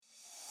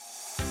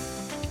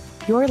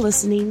You're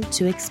listening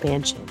to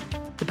Expansion,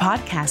 the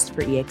podcast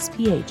for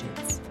EXP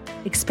agents.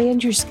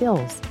 Expand your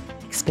skills,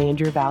 expand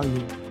your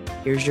value.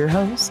 Here's your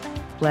host,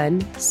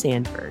 Glenn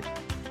Sanford.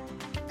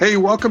 Hey,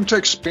 welcome to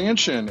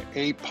Expansion,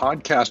 a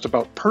podcast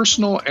about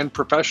personal and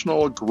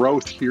professional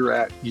growth here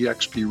at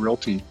eXp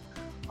Realty.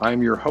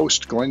 I'm your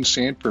host, Glenn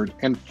Sanford,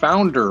 and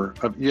founder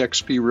of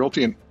eXp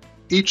Realty. And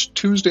each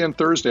Tuesday and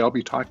Thursday, I'll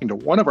be talking to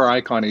one of our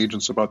icon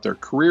agents about their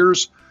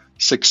careers,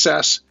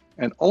 success,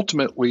 and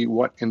ultimately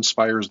what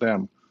inspires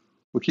them.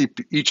 We'll keep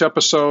each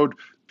episode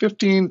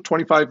 15,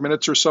 25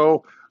 minutes or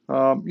so,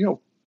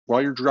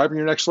 while you're driving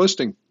your next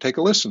listing. Take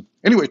a listen.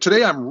 Anyway,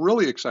 today I'm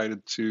really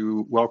excited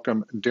to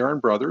welcome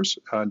Darren Brothers.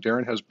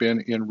 Darren has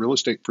been in real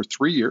estate for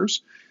 3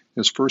 years.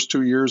 His first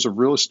 2 years of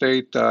real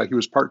estate, he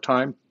was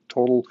part-time,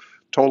 total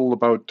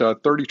about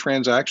 30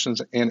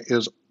 transactions, and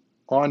is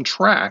on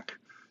track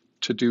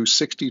to do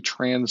 60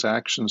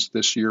 transactions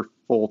this year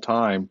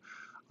full-time.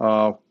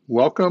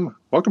 Welcome,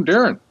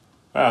 Darren.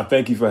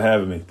 Thank you for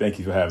having me.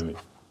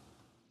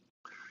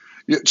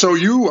 Yeah, so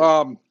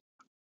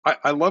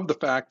I love the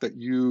fact that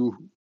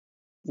you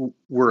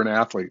were an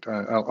athlete.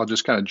 I'll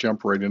just kind of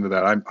jump right into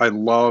that. I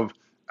love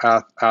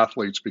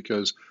athletes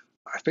because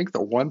I think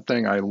the one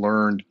thing I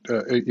learned,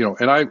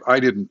 and I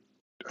didn't.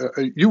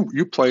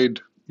 You played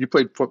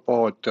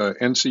football at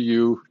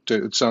NCU.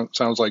 It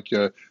sounds like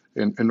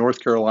in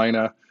North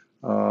Carolina,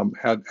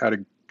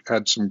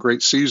 had some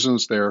great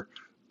seasons there.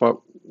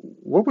 But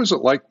what was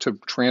it like to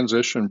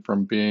transition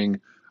from being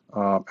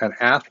an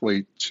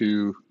athlete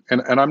to,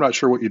 and I'm not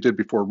sure what you did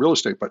before real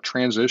estate, but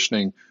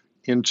transitioning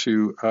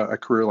into a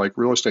career like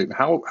real estate, and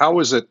how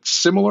is it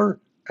similar?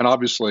 And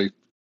obviously,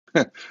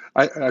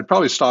 I'd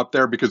probably stop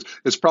there because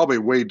it's probably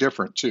way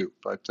different too.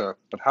 But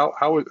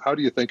how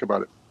do you think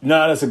about it?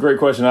 No, that's a great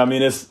question. I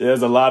mean,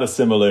 there's a lot of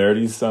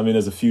similarities. I mean,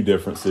 there's a few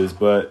differences,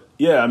 but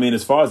yeah, I mean,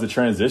 as far as the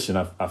transition,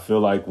 I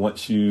feel like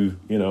once you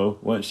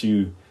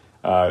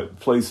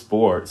play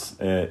sports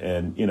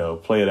and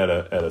play it at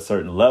a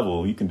certain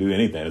level, you can do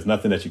anything. There's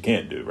nothing that you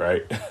can't do,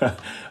 right?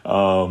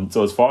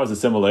 So as far as the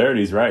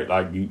similarities, right?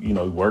 Like you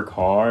work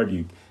hard,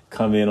 you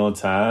come in on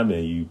time,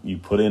 and you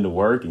put in the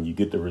work, and you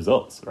get the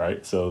results,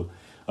 right? So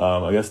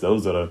I guess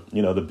those are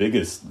the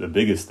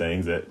biggest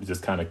things that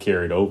just kind of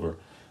carried over.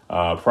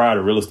 Prior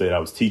to real estate, I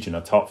was teaching.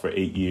 I taught for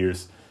 8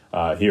 years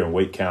here in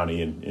Wake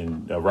County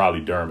in the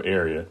Raleigh-Durham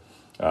area.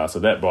 So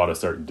that brought a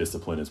certain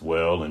discipline as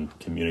well, and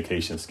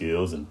communication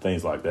skills and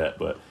things like that.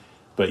 But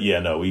yeah,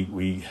 no,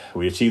 we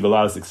achieved a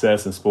lot of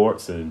success in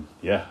sports, and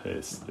yeah,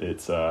 it's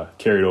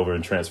carried over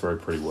and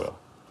transferred pretty well.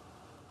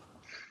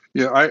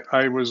 Yeah,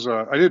 I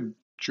did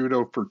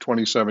judo for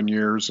 27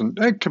 years, and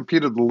I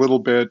competed a little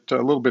bit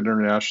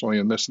internationally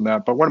and this and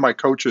that. But one of my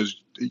coaches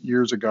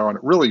years ago, and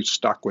it really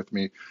stuck with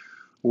me,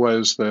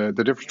 was the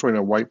difference between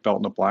a white belt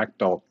and a black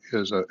belt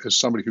is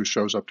somebody who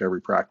shows up to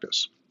every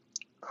practice.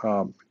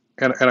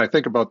 And I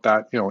think about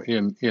that,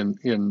 in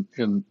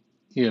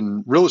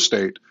real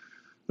estate,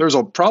 there's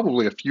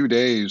probably a few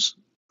days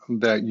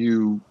that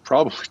you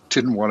probably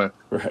didn't want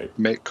to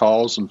make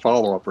calls and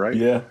follow up, right?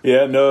 Yeah.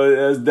 No,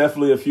 there's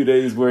definitely a few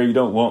days where you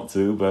don't want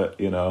to, but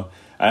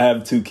I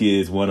have 2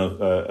 kids, one a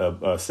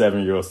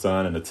 7-year-old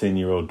son and a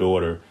 10-year-old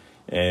daughter.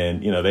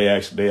 And, they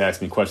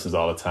ask me questions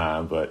all the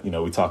time, but,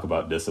 we talk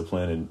about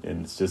discipline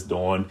and it's just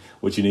doing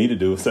what you need to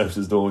do instead of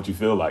just doing what you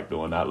feel like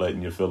doing, not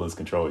letting your feelings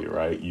control you,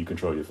 right? You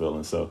control your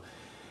feelings. So,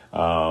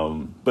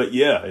 but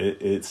yeah,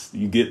 it's,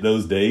 you get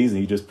those days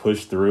and you just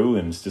push through,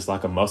 and it's just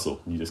like a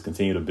muscle. You just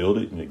continue to build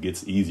it, and it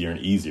gets easier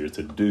and easier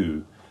to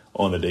do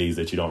on the days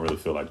that you don't really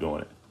feel like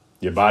doing it.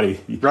 Your body,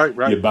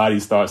 your body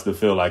starts to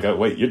feel like, oh,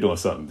 wait, you're doing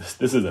something.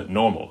 This isn't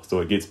normal. So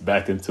it gets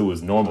back into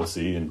its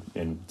normalcy.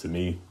 And to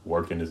me,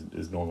 working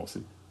is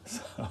normalcy.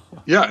 So.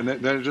 Yeah. And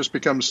then it just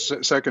becomes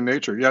second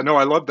nature. Yeah, no,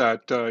 I love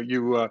that. A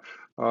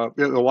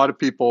lot of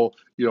people,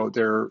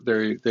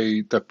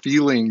 the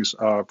feelings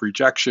of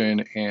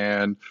rejection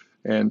and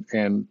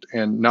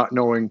not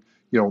knowing,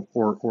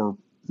 or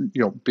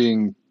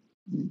being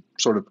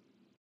sort of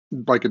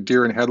like a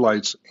deer in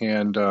headlights,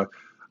 and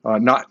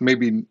not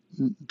maybe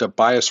the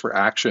bias for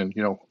action.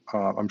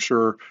 I'm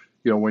sure,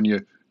 when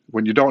you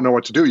don't know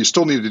what to do, you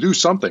still need to do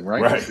something,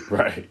 right?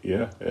 Right.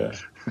 Yeah.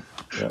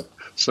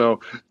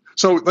 So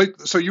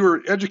you were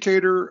an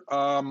educator,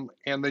 and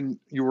then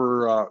you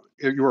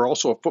were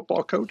also a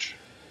football coach.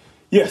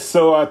 Yes.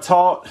 So I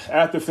taught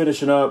after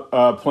finishing up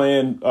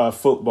playing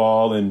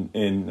football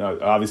and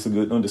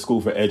obviously going to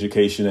school for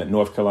education at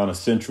North Carolina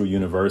Central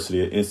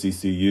University at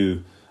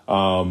NCCU.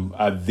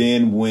 I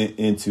then went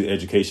into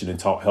education and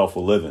taught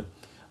healthful living.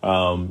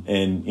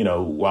 And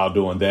while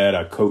doing that,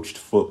 I coached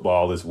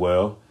football as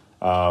well.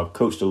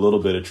 Coached a little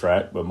bit of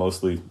track, but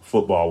mostly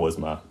football is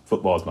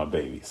my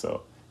baby.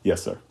 So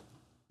yes, sir.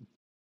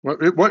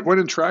 What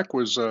in track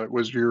was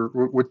your,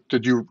 what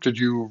did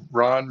you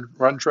run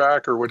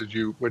track, or what did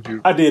you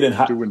I did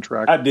do in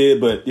track? I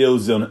did, but it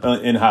was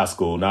in high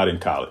school, not in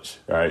college,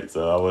 right?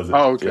 So I wasn't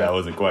I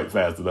wasn't quite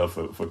fast enough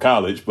for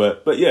college,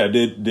 but yeah,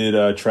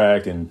 did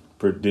track and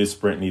did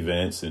sprinting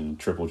events and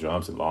triple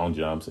jumps and long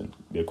jumps, and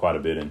did quite a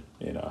bit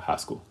in high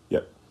school.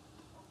 Yep.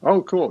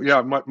 Oh, cool.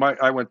 Yeah,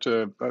 I went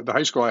to the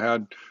high school I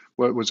had.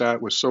 What was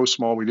at was so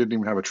small we didn't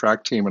even have a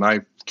track team, and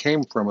I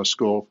came from a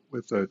school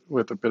with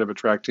a bit of a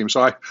track team.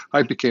 So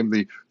I became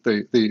the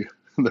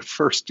the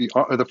first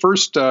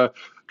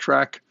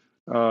track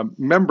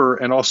member,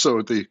 and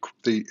also the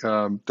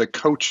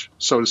coach,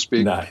 so to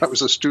speak. I Nice.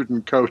 was a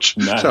student coach,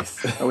 so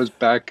Nice. I was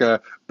back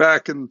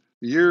in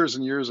years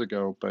and years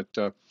ago.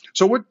 But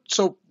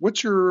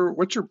what's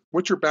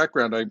your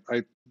background?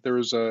 I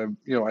there's a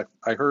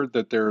I heard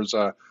that there's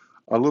a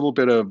little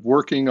bit of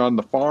working on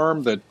the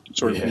farm that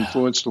sort of Yeah.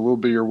 influenced a little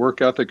bit of your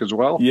work ethic as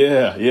well.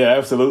 Yeah, yeah,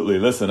 absolutely.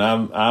 Listen,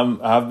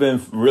 I've been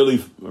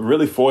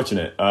really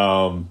fortunate.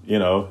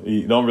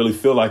 You don't really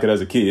feel like it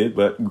as a kid,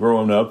 but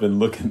growing up and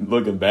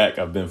looking back,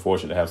 I've been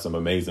fortunate to have some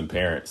amazing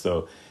parents.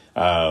 So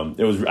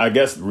I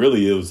guess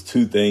really it was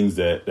two things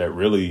that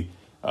really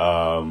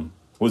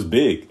was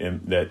big,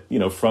 and that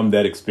from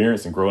that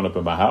experience and growing up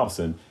in my house,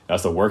 and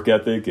that's a work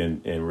ethic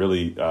and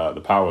really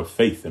the power of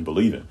faith and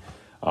believing.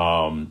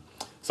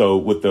 So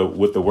with the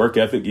work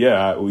ethic,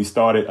 yeah, I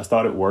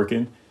started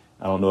working.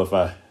 I don't know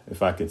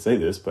if I can say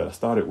this, but I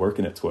started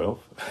working at 12.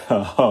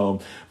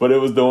 But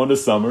it was during the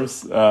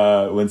summers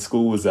when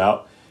school was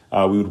out.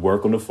 We would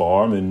work on the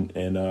farm, and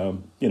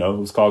it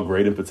was called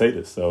grading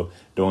potatoes. So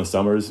during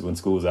summers when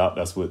school was out,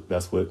 that's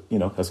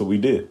what we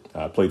did.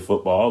 I played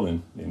football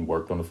and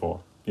worked on the farm.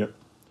 Yep.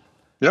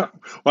 Yeah.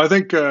 Well, I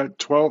think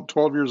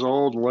 12 years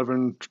old,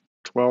 11,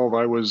 12,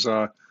 I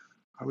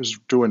was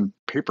doing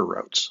paper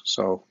routes.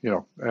 So,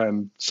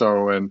 and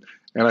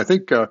I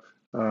think I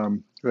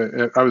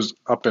was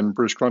up in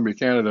British Columbia,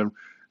 Canada,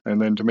 and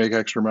then to make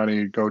extra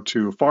money, go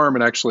to a farm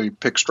and actually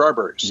pick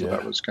strawberries. So Yeah.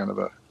 that was kind of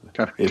a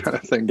kind It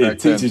of thing it back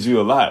then. teaches you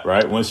a lot,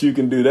 right? Once you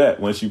can do that,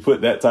 once you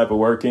put that type of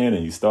work in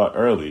and you start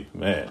early,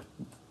 man,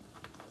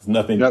 it's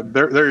nothing. Yeah,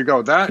 there you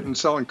go. That and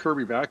selling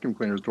Kirby vacuum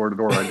cleaners door to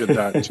door. I did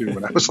that too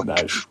when I was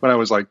Nice.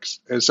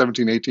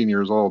 17, 18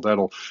 years old.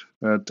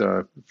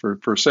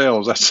 For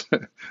sales,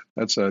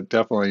 that's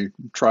definitely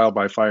trial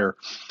by fire.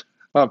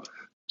 Um,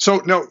 so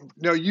no,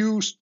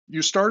 you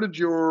started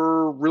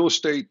your real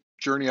estate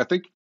journey. I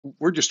think,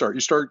 where'd you start?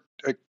 You start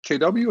at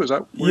KW? Is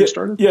that where Yeah, you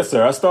started? yes,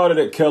 sir. I started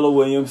at Keller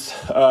Williams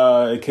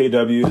at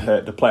KW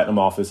at the Platinum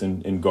office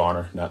in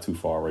Garner, not too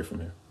far away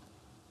from here.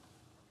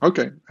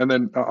 Okay, and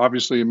then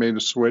obviously you made a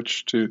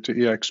switch to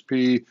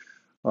EXP.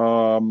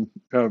 Um,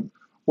 uh,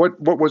 what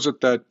was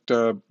it that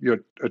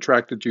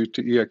attracted you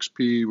to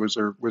EXP?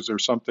 Was there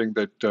something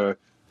that you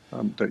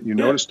Yeah.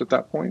 noticed at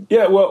that point?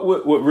 Yeah, well,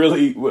 what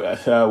really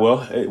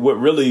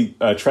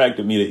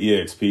attracted me to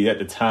EXP at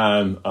the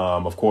time,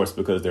 of course,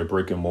 because they're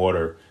brick and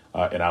mortar,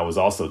 and I was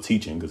also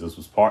teaching because this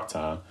was part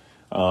time.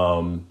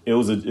 It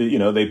was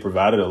they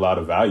provided a lot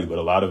of value, but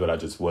a lot of it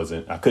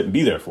I couldn't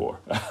be there for,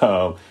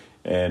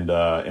 and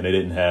they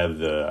didn't have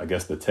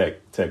the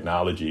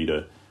technology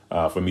to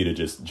for me to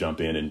just jump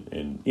in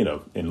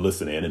and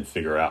listen in and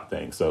figure out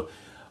things. So.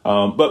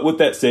 But with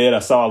that said, I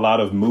saw a lot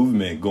of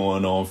movement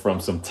going on from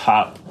some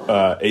top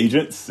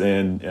agents,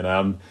 and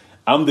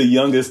I'm the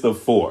youngest of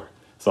four.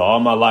 So all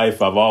my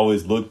life, I've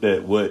always looked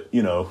at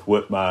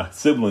what my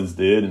siblings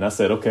did, and I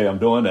said, okay, I'm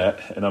doing that,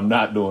 and I'm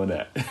not doing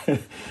that.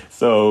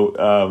 So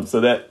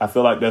that I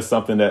feel like that's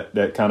something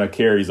that kind of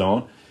carries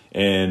on,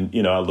 and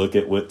I look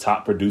at what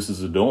top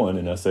producers are doing,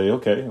 and I say,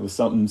 okay,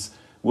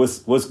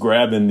 what's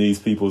grabbing these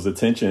people's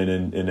attention,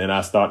 and then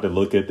I start to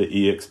look at the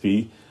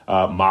EXP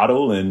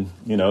model, and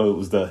it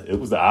was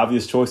the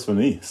obvious choice for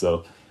me.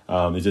 So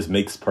it just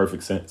makes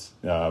perfect sense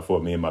for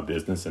me and my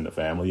business and the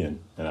family, and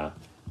I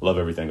love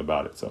everything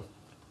about it. So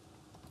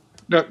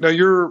Now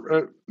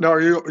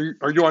are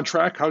you on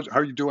track? How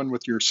are you doing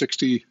with your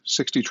 60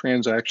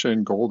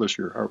 transaction goal this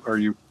year?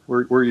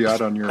 Where are you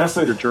at on your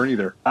journey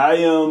there? I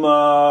am.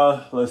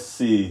 Let's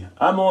see.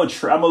 I'm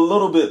I'm a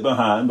little bit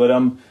behind, but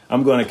I'm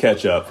going to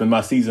catch up. In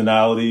my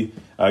seasonality,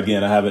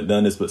 again, I haven't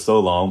done this but so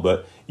long,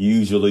 but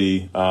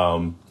usually,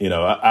 I'm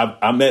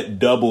at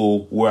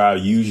double where I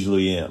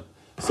usually am.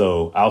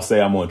 So I'll say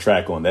I'm on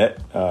track on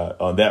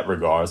that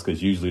regards,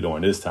 because usually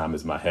during this time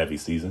is my heavy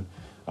season,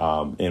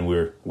 and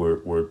we're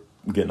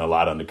getting a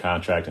lot under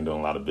contract and doing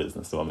a lot of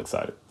business. So I'm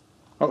excited.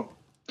 Oh,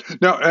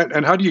 now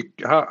and how do you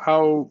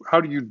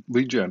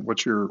lead gen?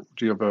 Do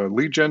you have a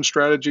lead gen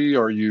strategy?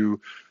 Are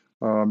you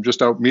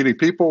just out meeting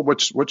people?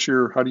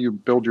 How do you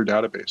build your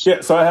database?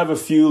 Yeah, so I have a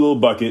few little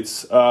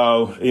buckets.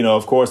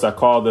 Of course, I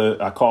call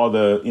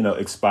the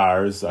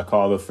expires. I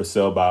call the for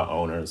sale by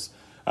owners.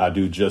 I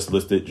do just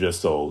listed, just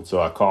sold. So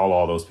I call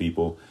all those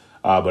people.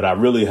 But I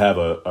really have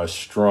a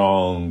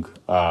strong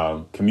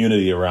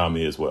community around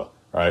me as well.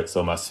 Right.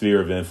 So my sphere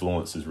of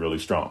influence is really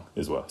strong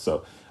as well.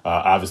 So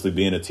obviously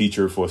being a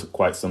teacher for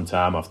quite some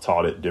time, I've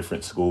taught at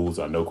different schools.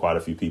 I know quite a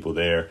few people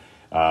there.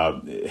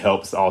 It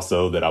helps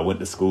also that I went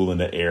to school in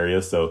the area.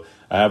 So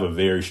I have a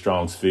very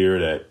strong sphere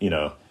that,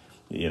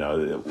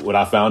 what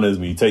I found is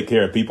when you take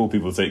care of people,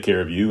 people take care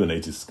of you, and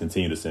they just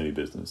continue to send me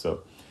business.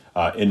 So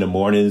in the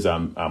mornings,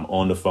 I'm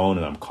on the phone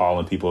and I'm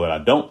calling people that I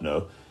don't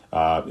know.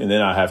 And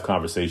then I have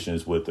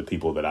conversations with the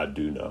people that I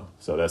do know.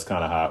 So that's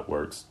kind of how it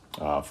works.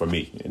 for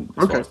me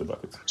as far as the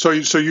buckets. So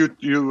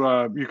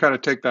you kind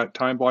of take that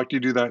time block. Do you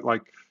do that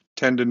like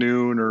 10 to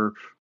noon or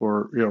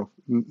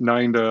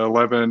 9 to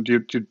 11? Do you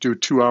do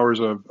 2 hours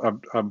of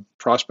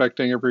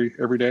prospecting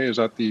every day? Is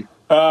that the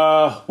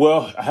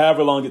well,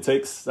 however long it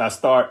takes. I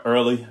start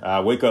early.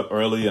 I wake up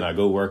early and I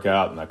go work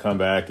out and I come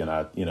back and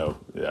I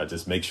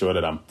just make sure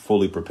that I'm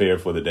fully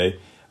prepared for the day.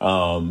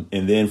 And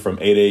then from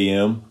 8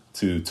 a.m.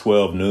 to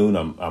 12 noon,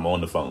 I'm on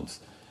the phones.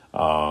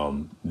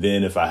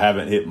 Then if I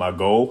haven't hit my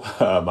goal,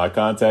 my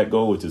contact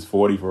goal, which is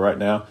 40 for right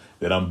now,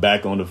 then I'm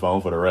back on the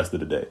phone for the rest of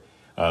the day.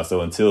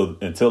 So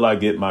until I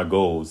get my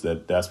goals,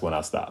 that's when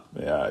I stop.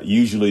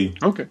 Usually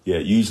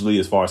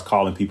as far as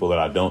calling people that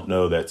I don't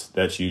know,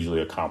 that's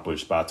usually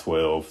accomplished by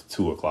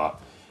 2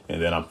 o'clock.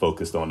 And then I'm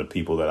focused on the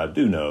people that I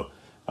do know,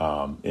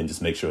 and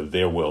just make sure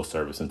they're well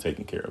serviced and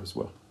taken care of as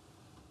well.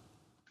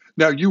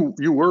 Now you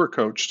were a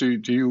coach.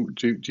 Do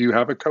you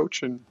have a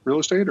coach in real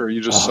estate, or are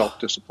you just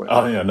self-disciplined?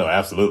 Oh yeah, no,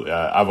 absolutely.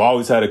 I've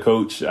always had a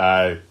coach.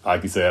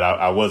 Like you said,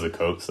 I was a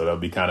coach, so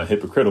that'd be kind of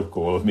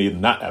hypocritical of me to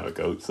not have a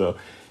coach. So,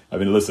 I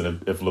mean,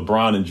 listen, if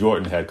LeBron and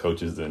Jordan had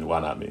coaches, then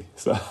why not me?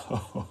 So,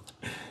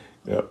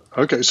 yeah.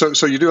 Okay,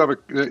 so you do have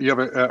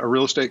a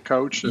real estate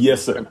coach?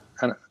 Yes, sir.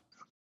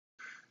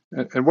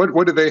 And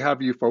what do they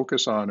have you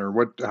focus on, or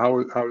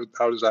how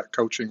does that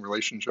coaching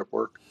relationship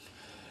work?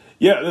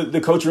 Yeah, the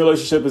coaching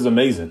relationship is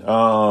amazing.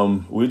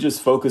 We're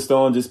just focused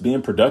on just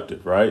being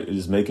productive, right?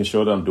 Just making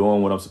sure that I'm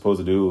doing what I'm supposed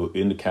to do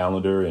in the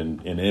calendar. And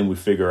then we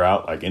figure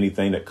out like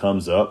anything that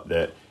comes up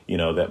that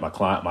my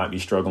client might be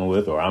struggling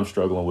with or I'm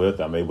struggling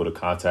with. I'm able to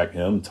contact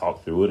him,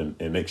 talk through it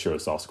and make sure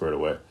it's all squared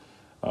away.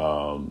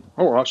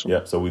 Awesome.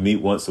 Yeah. So we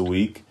meet once a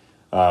week.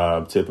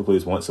 Typically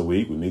it's once a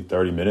week. We meet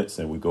 30 minutes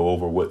and we go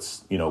over what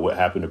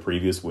happened the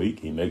previous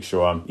week. He makes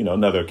sure I'm,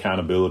 another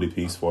accountability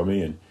piece for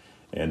me.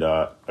 And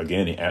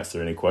again, he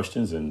answered any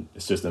questions, and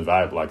it's just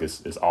invaluable. Like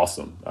it's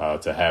awesome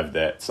to have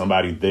that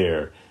somebody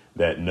there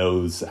that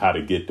knows how to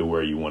get to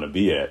where you want to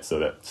be at, so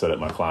that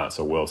my clients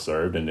are well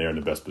served and they're in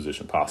the best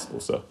position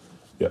possible. So,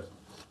 yeah.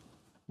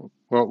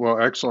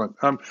 Well, excellent.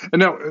 And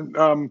now,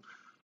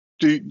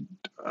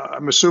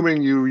 I'm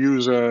assuming you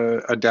use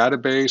a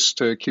database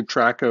to keep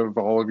track of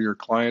all of your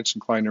clients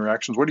and client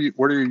interactions. What are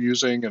you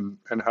using, and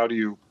how do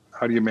you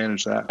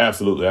manage that?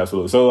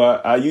 Absolutely. So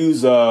I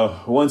use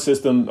one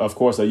system. Of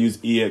course, I use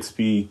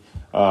EXP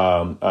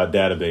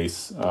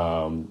database.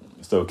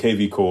 So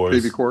KV Core,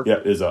 yeah,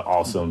 is an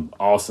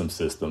awesome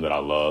system that I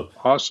love.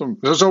 Awesome.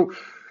 So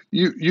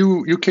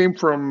you came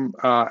from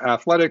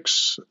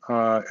athletics,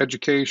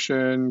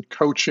 education,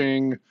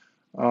 coaching.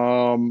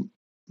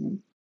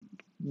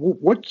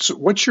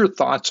 What's your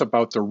thoughts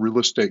about the real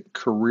estate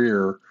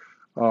career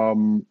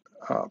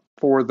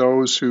for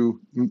those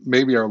who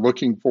maybe are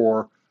looking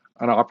for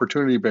an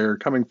opportunity barrier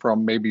coming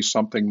from maybe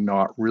something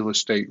not real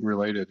estate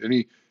related?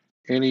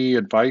 Any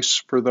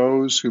advice for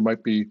those who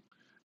might be,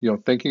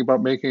 thinking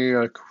about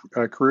making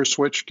a career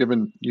switch,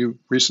 given you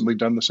recently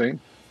done the same?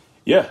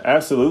 Yeah,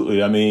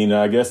 absolutely. I mean,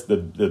 I guess the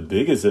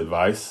biggest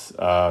advice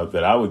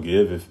that I would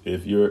give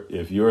if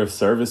you're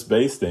service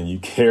based and you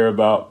care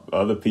about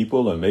other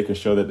people and making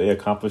sure that they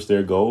accomplish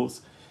their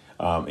goals,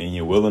 and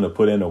you're willing to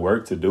put in the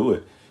work to do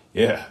it,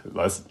 yeah,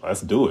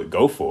 let's do it.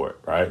 Go for it,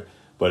 right?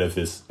 But if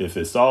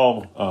it's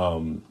all,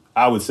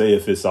 I would say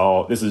if it's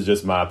all, this is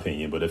just my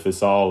opinion, but if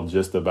it's all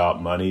just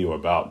about money or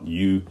about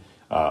you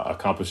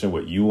accomplishing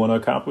what you want to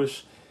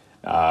accomplish,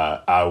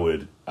 I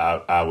would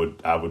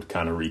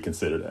kind of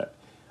reconsider that.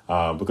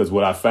 Because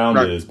what I found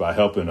is by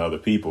helping other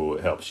people,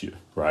 it helps you,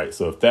 right?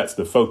 So if that's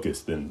the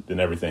focus, then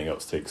everything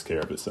else takes care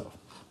of itself.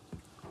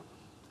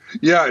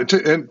 Yeah,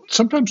 and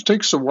sometimes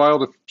takes a while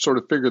to sort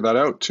of figure that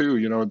out too.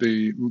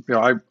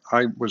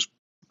 I was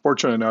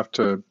fortunate enough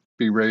to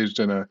be raised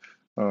in a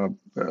kind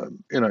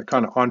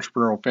of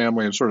entrepreneurial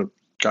family and sort of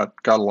got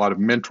a lot of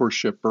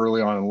mentorship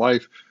early on in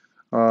life.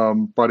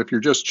 But if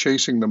you're just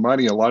chasing the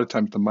money, a lot of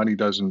times the money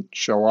doesn't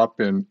show up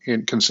in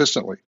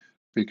consistently,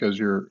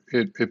 because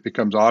it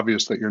becomes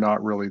obvious that you're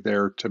not really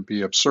there to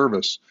be of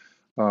service.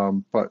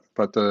 But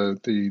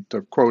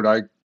the quote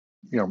I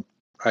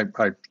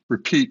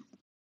repeat,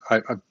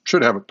 I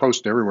should have it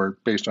posted everywhere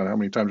based on how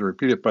many times I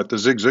repeat it. But the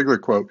Zig Ziglar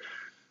quote,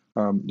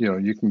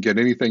 you can get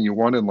anything you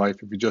want in life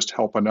if you just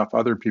help enough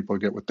other people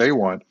get what they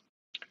want.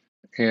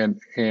 And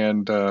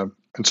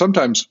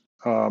sometimes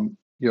what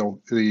you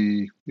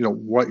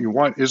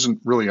want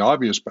isn't really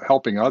obvious, but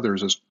helping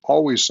others is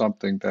always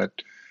something that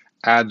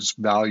adds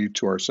value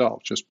to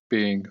ourselves, just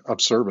being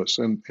of service,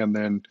 and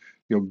then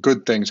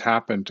good things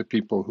happen to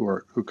people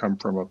who come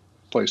from a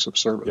place of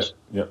service.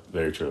 Yep,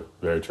 very true,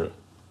 very true.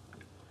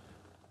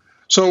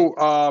 So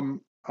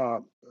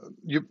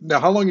now,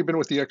 how long have you been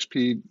with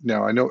EXP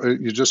now? I know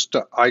you just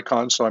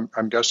Icon, so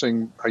I'm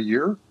guessing a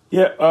year.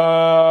 Yeah,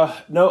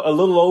 no, a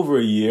little over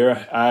a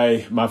year.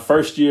 My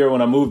first year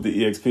when I moved to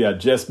EXP, I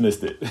just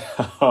missed it.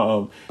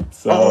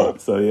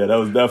 So yeah, that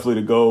was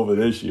definitely the goal over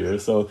this year.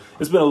 So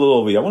it's been a little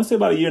over a year. I want to say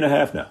about a year and a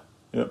half now.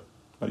 Yep.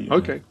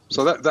 Okay,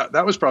 so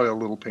that was probably a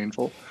little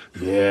painful.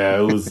 Yeah,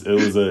 it was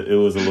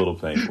a little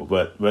painful,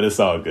 but it's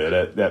all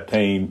good. That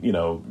pain,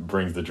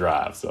 brings the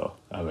drive. So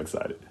I'm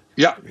excited.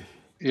 Yeah,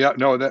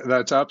 no,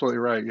 that's absolutely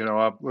right.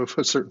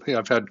 Certainly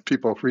I've had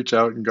people reach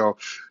out and go,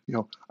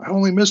 I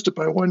only missed it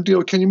by one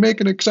deal. Can you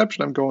make an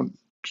exception? I'm going,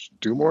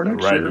 do more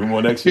next year. Right, do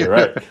more next year,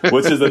 right.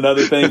 Which is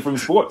another thing from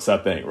sports, I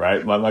think,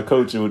 right? My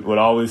coach would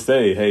always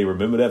say, hey,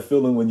 remember that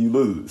feeling when you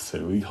lose.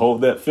 And we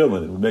hold that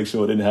feeling and we make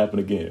sure it didn't happen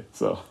again.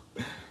 So,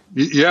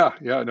 yeah,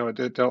 no,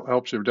 it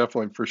helps you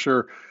definitely for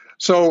sure.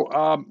 So,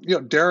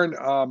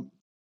 Darren,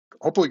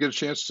 hopefully get a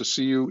chance to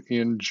see you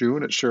in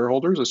June at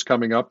Shareholders. It's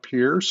coming up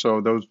here.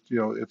 So those,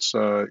 it's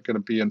going to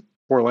be in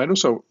Orlando.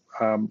 So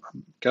I'm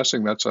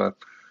guessing that's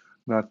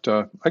I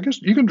guess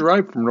you can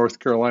drive from North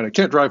Carolina.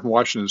 Can't drive from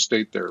Washington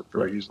State there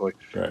very easily.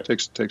 Right.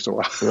 Takes a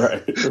while.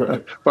 Right.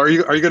 But are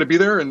you going to be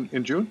there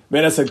in June?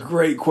 Man, that's a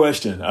great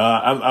question.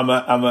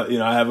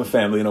 I have a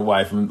family and a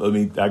wife, and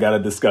I got to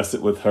discuss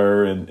it with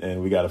her,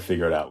 and we got to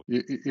figure it out.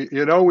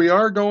 We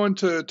are going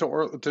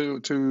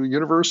to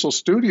Universal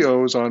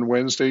Studios on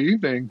Wednesday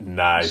evening.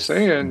 Nice.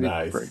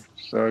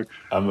 So it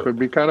could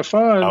be kind of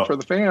fun for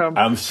the fam.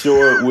 I'm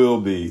sure it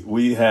will be.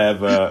 We have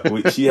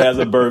she has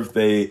a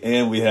birthday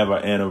and we have our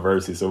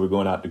anniversary, so we're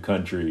going out the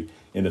country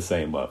in the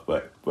same month.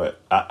 But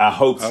I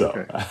hope so.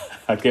 Okay.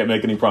 I can't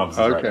make any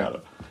promises right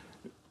now.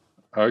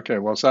 Okay,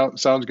 well,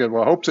 sounds good.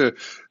 Well, I hope to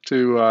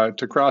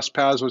cross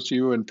paths with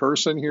you in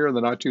person here in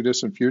the not too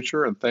distant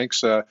future. And thanks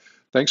for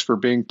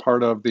being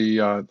part of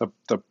the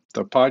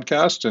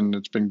podcast. And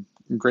it's been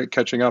great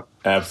catching up.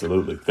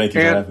 Absolutely, thank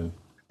you for having me.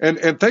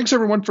 And thanks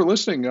everyone for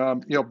listening.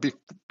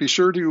 Be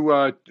sure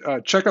to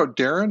check out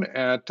Darren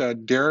at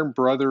Darren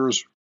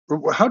Brothers.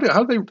 How do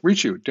they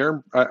reach you,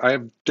 Darren? I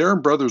have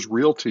Darren Brothers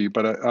Realty,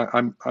 but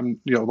I'm a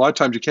lot of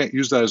times you can't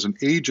use that as an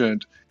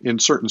agent in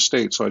certain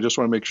states. So I just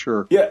want to make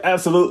sure. Yeah,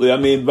 absolutely. I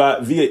mean,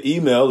 via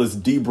email is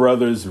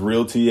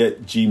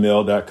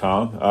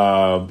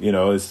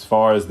dbrothersrealty@gmail.com. As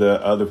far as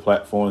the other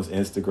platforms,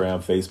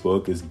 Instagram,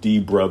 Facebook is D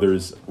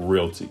Brothers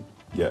Realty.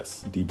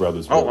 Yes, D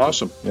Brothers Realty. Oh,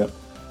 awesome. Yep.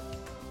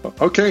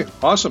 Okay,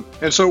 awesome.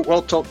 And so,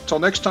 well, till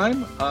next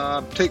time,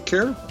 take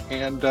care.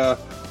 And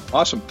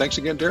awesome. Thanks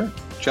again, Darren.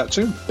 Chat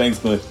soon. Thanks,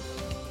 Glenn.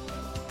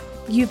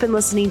 You've been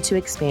listening to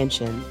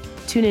Expansion.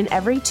 Tune in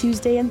every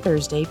Tuesday and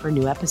Thursday for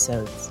new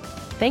episodes.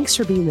 Thanks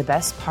for being the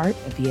best part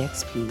of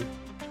EXP.